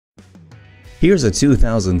Here's a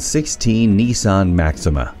 2016 Nissan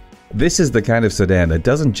Maxima. This is the kind of sedan that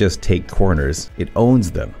doesn't just take corners, it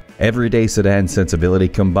owns them. Everyday sedan sensibility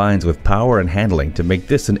combines with power and handling to make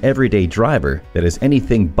this an everyday driver that is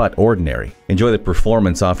anything but ordinary. Enjoy the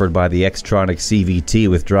performance offered by the Xtronic CVT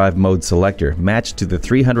with drive mode selector matched to the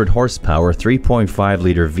 300 horsepower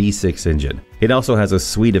 3.5-liter V6 engine. It also has a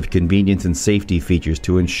suite of convenience and safety features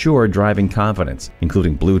to ensure driving confidence,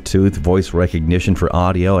 including Bluetooth, voice recognition for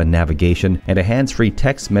audio and navigation, and a hands-free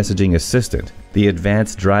text messaging assistant. The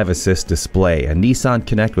advanced drive assist display and Nissan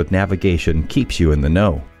Connect with navigation keeps you in the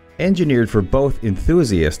know. Engineered for both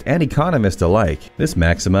enthusiast and economist alike, this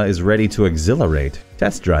Maxima is ready to exhilarate.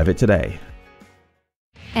 Test drive it today.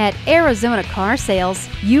 At Arizona Car Sales,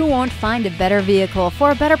 you won't find a better vehicle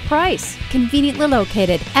for a better price. Conveniently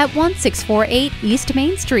located at 1648 East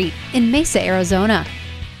Main Street in Mesa, Arizona.